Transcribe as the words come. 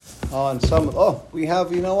on some. Oh, we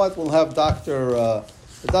have. You know what? We'll have Dr.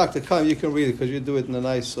 Chaim. You can read it because you do it in a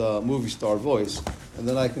nice movie star voice, and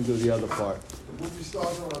then I can do the other part. The movie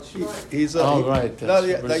stars are on strike. He's right.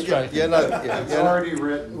 You're not. It's already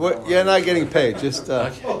written. You're not getting paid. Just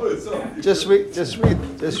read.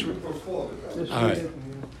 All right.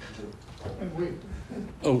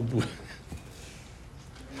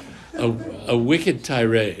 A wicked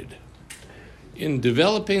tirade. In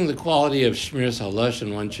developing the quality of Shmiras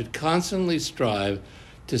Halashon, one should constantly strive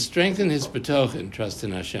to strengthen his betochen, trust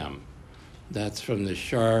in Hashem. That's from the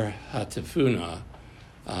Shar HaTefuna,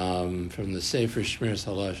 from the Sefer Shmiras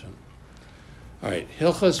Halashon. All right,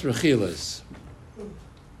 Hilchos Rechilas.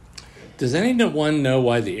 Does anyone know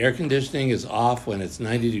why the air conditioning is off when it's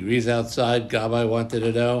 90 degrees outside? Gabbai wanted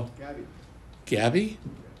to know. Gabby?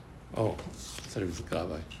 Oh, I thought it was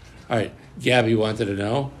Gabbai. All right, Gabby wanted to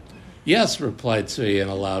know. Yes, replied Tzvi in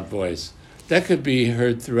a loud voice. That could be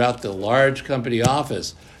heard throughout the large company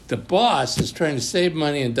office. The boss is trying to save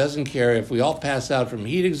money and doesn't care if we all pass out from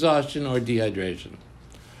heat exhaustion or dehydration.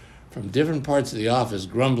 From different parts of the office,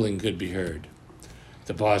 grumbling could be heard.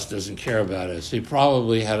 The boss doesn't care about us. He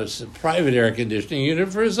probably has a private air conditioning unit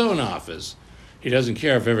for his own office. He doesn't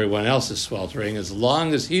care if everyone else is sweltering as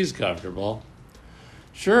long as he's comfortable.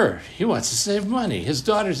 Sure, he wants to save money. His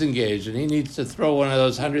daughter's engaged, and he needs to throw one of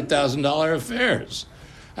those $100,000 affairs.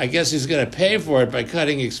 I guess he's going to pay for it by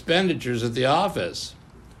cutting expenditures at the office.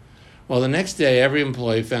 Well, the next day, every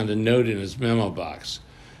employee found a note in his memo box.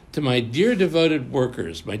 To my dear devoted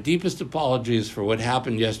workers, my deepest apologies for what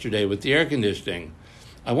happened yesterday with the air conditioning.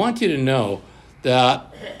 I want you to know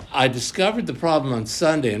that I discovered the problem on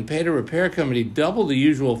Sunday and paid a repair company double the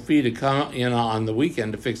usual fee to come in on the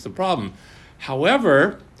weekend to fix the problem.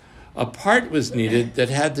 However, a part was needed that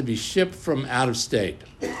had to be shipped from out of state.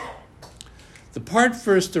 The part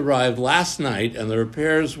first arrived last night, and the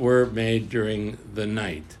repairs were made during the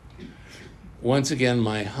night. Once again,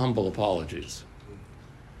 my humble apologies.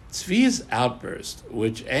 Tzvi's outburst,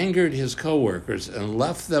 which angered his co-workers and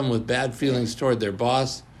left them with bad feelings toward their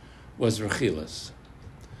boss, was rechilas.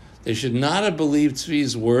 They should not have believed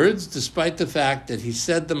Tzvi's words, despite the fact that he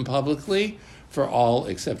said them publicly for all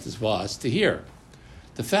except his boss to hear.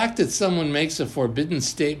 The fact that someone makes a forbidden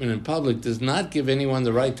statement in public does not give anyone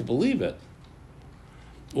the right to believe it.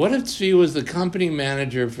 What if Tzvi was the company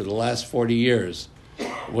manager for the last 40 years,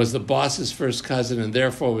 was the boss's first cousin, and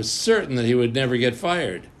therefore was certain that he would never get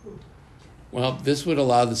fired? Well, this would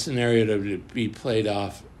allow the scenario to be played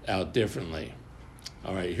out differently.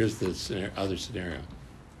 All right, here's the other scenario.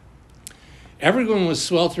 Everyone was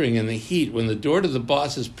sweltering in the heat when the door to the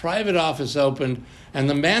boss's private office opened and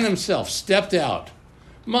the man himself stepped out.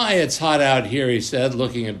 My, it's hot out here, he said,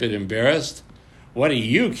 looking a bit embarrassed. What do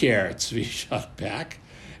you care? Tzvi shot back.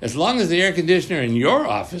 As long as the air conditioner in your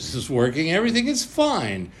office is working, everything is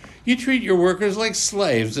fine. You treat your workers like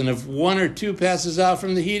slaves, and if one or two passes out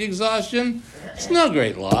from the heat exhaustion, it's no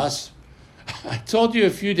great loss. I told you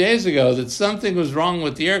a few days ago that something was wrong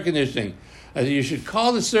with the air conditioning. You should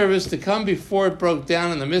call the service to come before it broke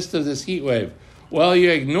down in the midst of this heat wave. Well,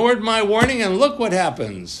 you ignored my warning, and look what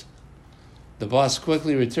happens. The boss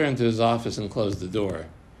quickly returned to his office and closed the door.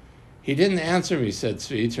 He didn't answer me, said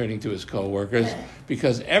Tzvi, turning to his co-workers,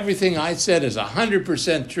 because everything I said is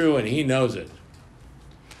 100% true, and he knows it.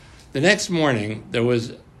 The next morning, there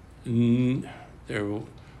was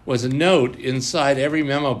a note inside every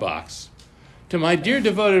memo box. To my dear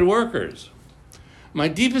devoted workers, my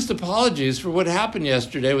deepest apologies for what happened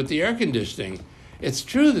yesterday with the air conditioning. It's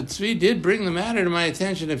true that Tzvi did bring the matter to my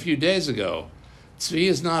attention a few days ago. Tzvi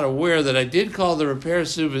is not aware that I did call the repair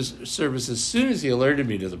service as soon as he alerted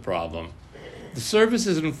me to the problem. The service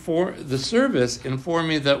informed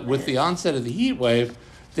me that with the onset of the heat wave,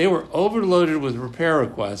 they were overloaded with repair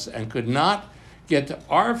requests and could not get to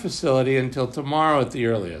our facility until tomorrow at the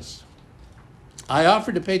earliest. I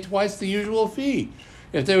offered to pay twice the usual fee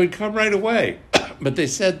if they would come right away, but they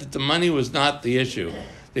said that the money was not the issue.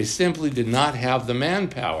 They simply did not have the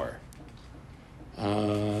manpower.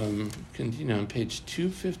 Continue on page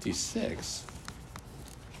 256.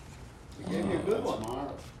 You gave me a good one.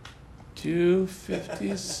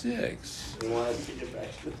 256. You wanted to get back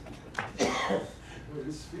to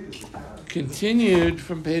Continued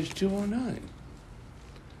from page 209.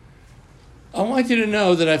 I want you to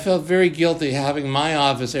know that I felt very guilty having my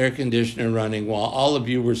office air conditioner running while all of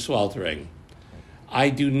you were sweltering. I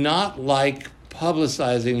do not like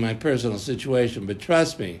publicizing my personal situation, but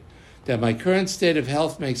trust me, that my current state of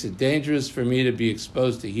health makes it dangerous for me to be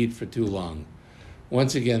exposed to heat for too long.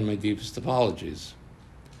 Once again, my deepest apologies.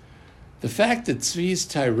 The fact that Tzvi's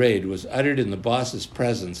tirade was uttered in the boss's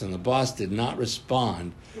presence and the boss did not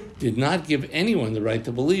respond did not give anyone the right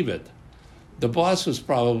to believe it. The boss was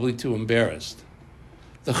probably too embarrassed.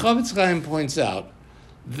 The Chofetz Chaim points out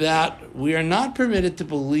that we are not permitted to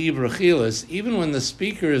believe rechilas even when the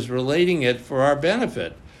speaker is relating it for our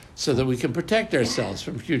benefit, so that we can protect ourselves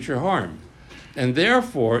from future harm, and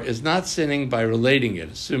therefore is not sinning by relating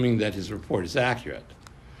it, assuming that his report is accurate.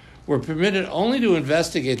 We're permitted only to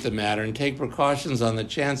investigate the matter and take precautions on the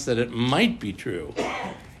chance that it might be true.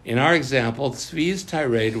 In our example, Tzvi's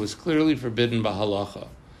tirade was clearly forbidden by Halachah.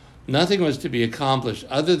 Nothing was to be accomplished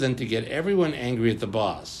other than to get everyone angry at the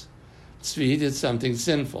boss. Tzvi did something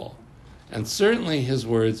sinful, and certainly his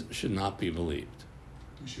words should not be believed.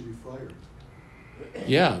 You should be fired.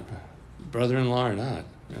 Yeah, brother-in-law or not.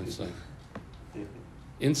 It's like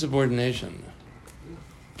insubordination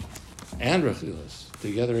and rechilas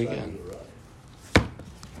together again.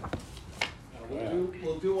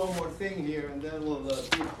 We'll do one more thing here, and then we'll do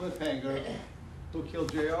cliffhanger. Who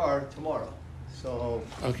killed JR tomorrow? So.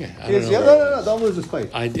 Okay. No, don't lose the fight.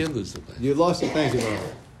 I did lose the fight. You lost it. Thank you,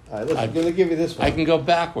 brother. All right, I'm going to give you this one. I can go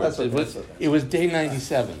backwards. That's okay. It was day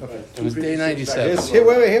 97. Okay. It was day 97. Yes, here,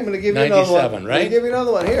 wait, I'm going to give you another one. 97, right? I'm going to give you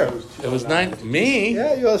another one here. It was me?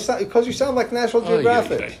 Yeah, because you sound like National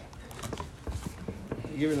Geographic. Yeah.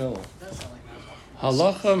 Give you another one.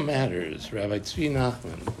 Halacha matters. Rabbi Tzvi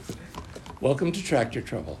Nachman. Welcome to Tractor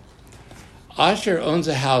Trouble. Asher owns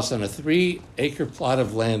a house on a 3-acre plot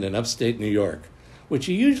of land in upstate New York, which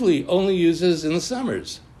he usually only uses in the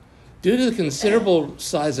summers. Due to the considerable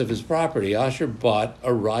size of his property, Asher bought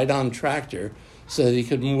a ride-on tractor so that he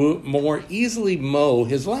could more easily mow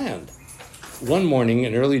his land. One morning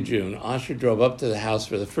in early June, Asher drove up to the house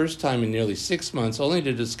for the first time in nearly 6 months, only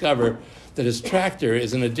to discover that his tractor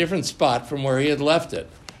is in a different spot from where he had left it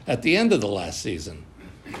at the end of the last season.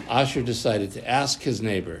 Asher decided to ask his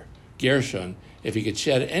neighbor, Gershon, if he could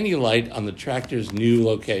shed any light on the tractor's new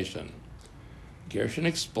location. Gershon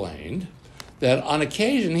explained that on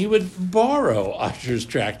occasion he would borrow Asher's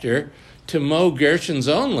tractor to mow Gershon's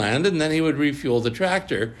own land, and then he would refuel the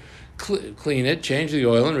tractor, clean it, change the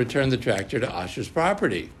oil, and return the tractor to Asher's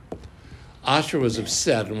property. Asher was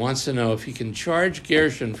upset and wants to know if he can charge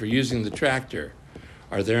Gershon for using the tractor.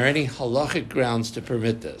 Are there any halachic grounds to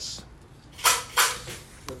permit this?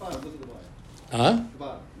 Huh?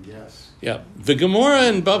 Yes. Yeah. The Gemara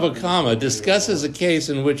in Bava Kama discusses a case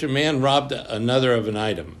in which a man robbed another of an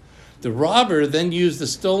item. The robber then used the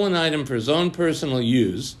stolen item for his own personal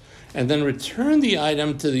use and then returned the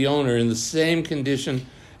item to the owner in the same condition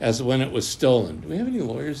as when it was stolen. Do we have any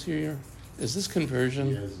lawyers here? Is this conversion?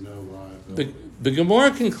 He has no liability. The Gemara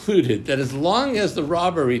concluded that as long as the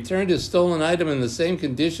robber returned his stolen item in the same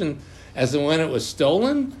condition as when it was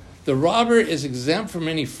stolen, the robber is exempt from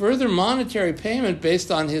any further monetary payment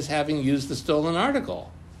based on his having used the stolen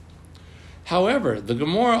article. However, the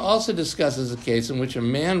Gemara also discusses a case in which a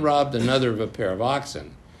man robbed another of a pair of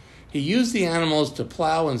oxen. He used the animals to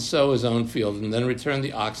plow and sow his own field and then returned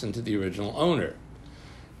the oxen to the original owner.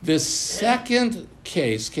 This second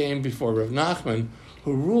case came before Rav Nachman,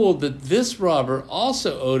 who ruled that this robber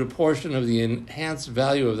also owed a portion of the enhanced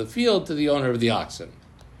value of the field to the owner of the oxen.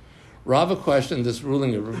 Rava questioned this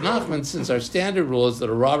ruling of Rav Nachman, since our standard rule is that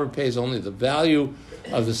a robber pays only the value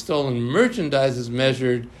of the stolen merchandise as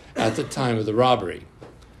measured at the time of the robbery.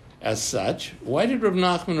 As such, why did Rav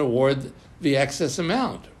Nachman award the excess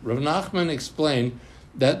amount? Rav Nachman explained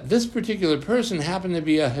that this particular person happened to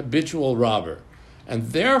be a habitual robber, and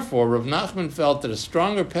therefore Rav Nachman felt that a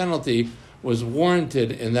stronger penalty was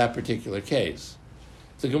warranted in that particular case.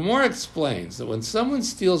 The Gemara explains that when someone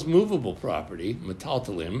steals movable property,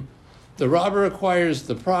 metaltalim, the robber acquires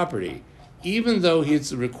the property, even though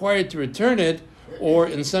he's required to return it, or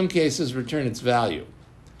in some cases return its value.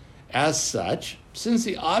 As such, since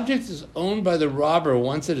the object is owned by the robber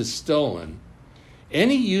once it is stolen,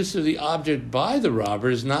 any use of the object by the robber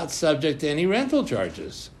is not subject to any rental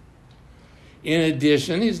charges. In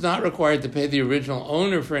addition, he's not required to pay the original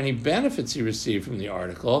owner for any benefits he received from the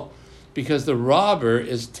article, because the robber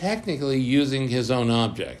is technically using his own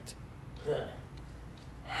object.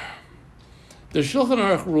 The Shulchan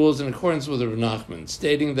Aruch rules in accordance with Rav Nachman,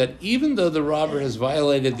 stating that even though the robber has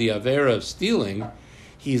violated the avera of stealing,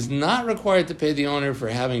 he is not required to pay the owner for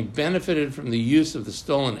having benefited from the use of the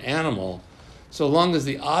stolen animal, so long as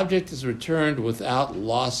the object is returned without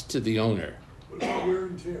loss to the owner. What about wear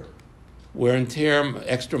and tear? Wear and tear,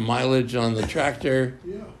 extra mileage on the tractor.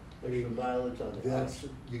 Yeah. Or even mileage on the That's, oxen.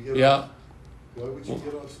 you get Yeah. off, why would you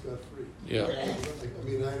get off scot-free? Yeah. I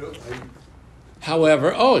mean,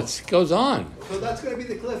 However, it goes on. So that's going to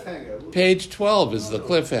be the cliffhanger. Page 12 is the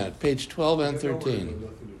cliffhanger. Page 12 and 13.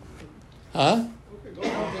 Huh? Okay, go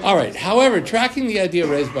on. All right. However, tracking the idea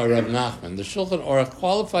raised by Rav Nachman, the Shulchan Aruch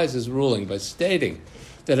qualifies his ruling by stating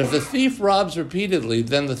that if the thief robs repeatedly,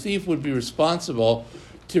 then the thief would be responsible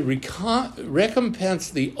to recompense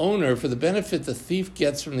the owner for the benefit the thief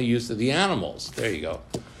gets from the use of the animals. There you go.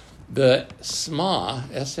 The SMA,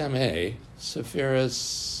 SMA, Sefer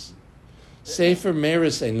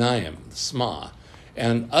Meris Einayim, SMA,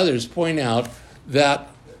 and others point out that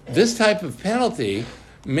this type of penalty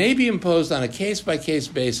may be imposed on a case-by-case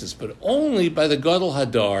basis, but only by the Gadol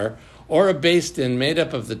Hadar or a Beis Din made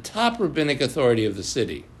up of the top rabbinic authority of the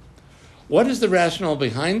city. What is the rationale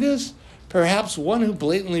behind this? Perhaps one who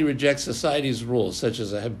blatantly rejects society's rules, such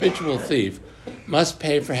as a habitual thief, must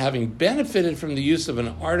pay for having benefited from the use of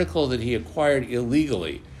an article that he acquired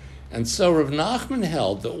illegally. And so Rav Nachman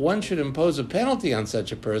held that one should impose a penalty on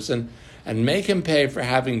such a person and make him pay for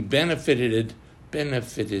having benefited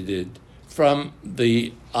from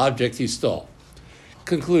the object he stole.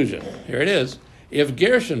 Conclusion. Here it is. If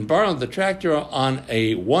Gershon borrowed the tractor on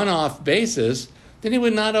a one-off basis, then he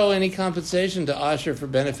would not owe any compensation to Asher for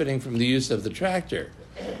benefiting from the use of the tractor,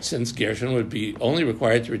 since Gershon would be only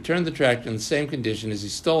required to return the tractor in the same condition as he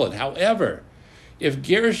stole it. However, if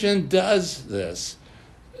Gershon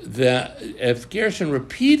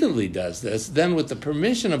repeatedly does this, then with the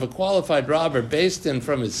permission of a qualified robber based in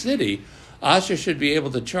from his city, Asher should be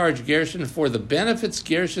able to charge Gershon for the benefits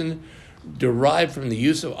Gershon derived from the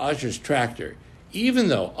use of Asher's tractor, even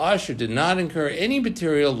though Asher did not incur any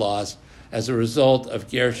material loss as a result of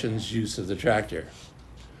Gershon's use of the tractor.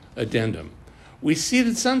 Addendum. We see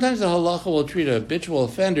that sometimes the halacha will treat a habitual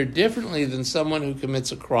offender differently than someone who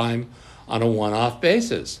commits a crime on a one-off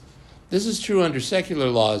basis. This is true under secular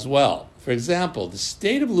law as well. For example, the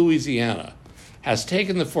state of Louisiana has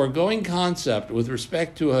taken the foregoing concept with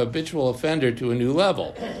respect to a habitual offender to a new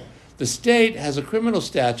level. The state has a criminal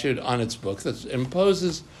statute on its book that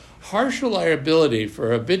imposes harsher liability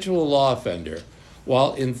for a habitual law offender.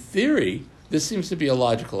 While in theory, this seems to be a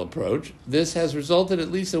logical approach, this has resulted,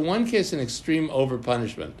 at least in one case, in extreme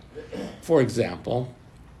overpunishment. For example,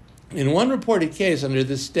 in one reported case under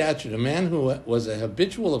this statute, a man who was a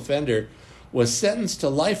habitual offender was sentenced to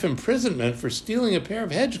life imprisonment for stealing a pair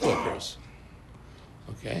of hedge clippers.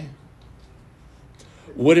 Okay.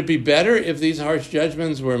 Would it be better if these harsh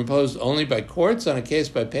judgments were imposed only by courts on a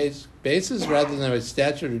case-by-case basis rather than by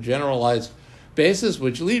statute or generalized basis,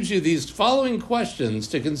 which leaves you these following questions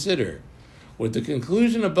to consider. Would the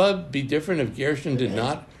conclusion above be different if Gershon did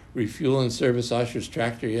not refuel and service Asher's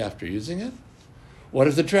tractor after using it? What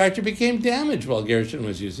if the tractor became damaged while Gershon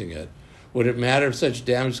was using it? Would it matter if such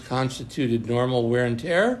damage constituted normal wear and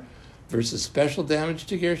tear versus special damage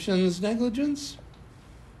to Gershon's negligence?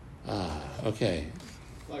 Okay.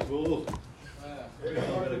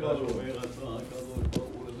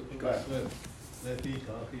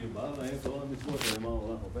 לפיכך ירבה להם תורה מצוות, נאמר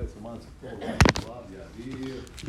אנחנו בעצם מה הסיפור,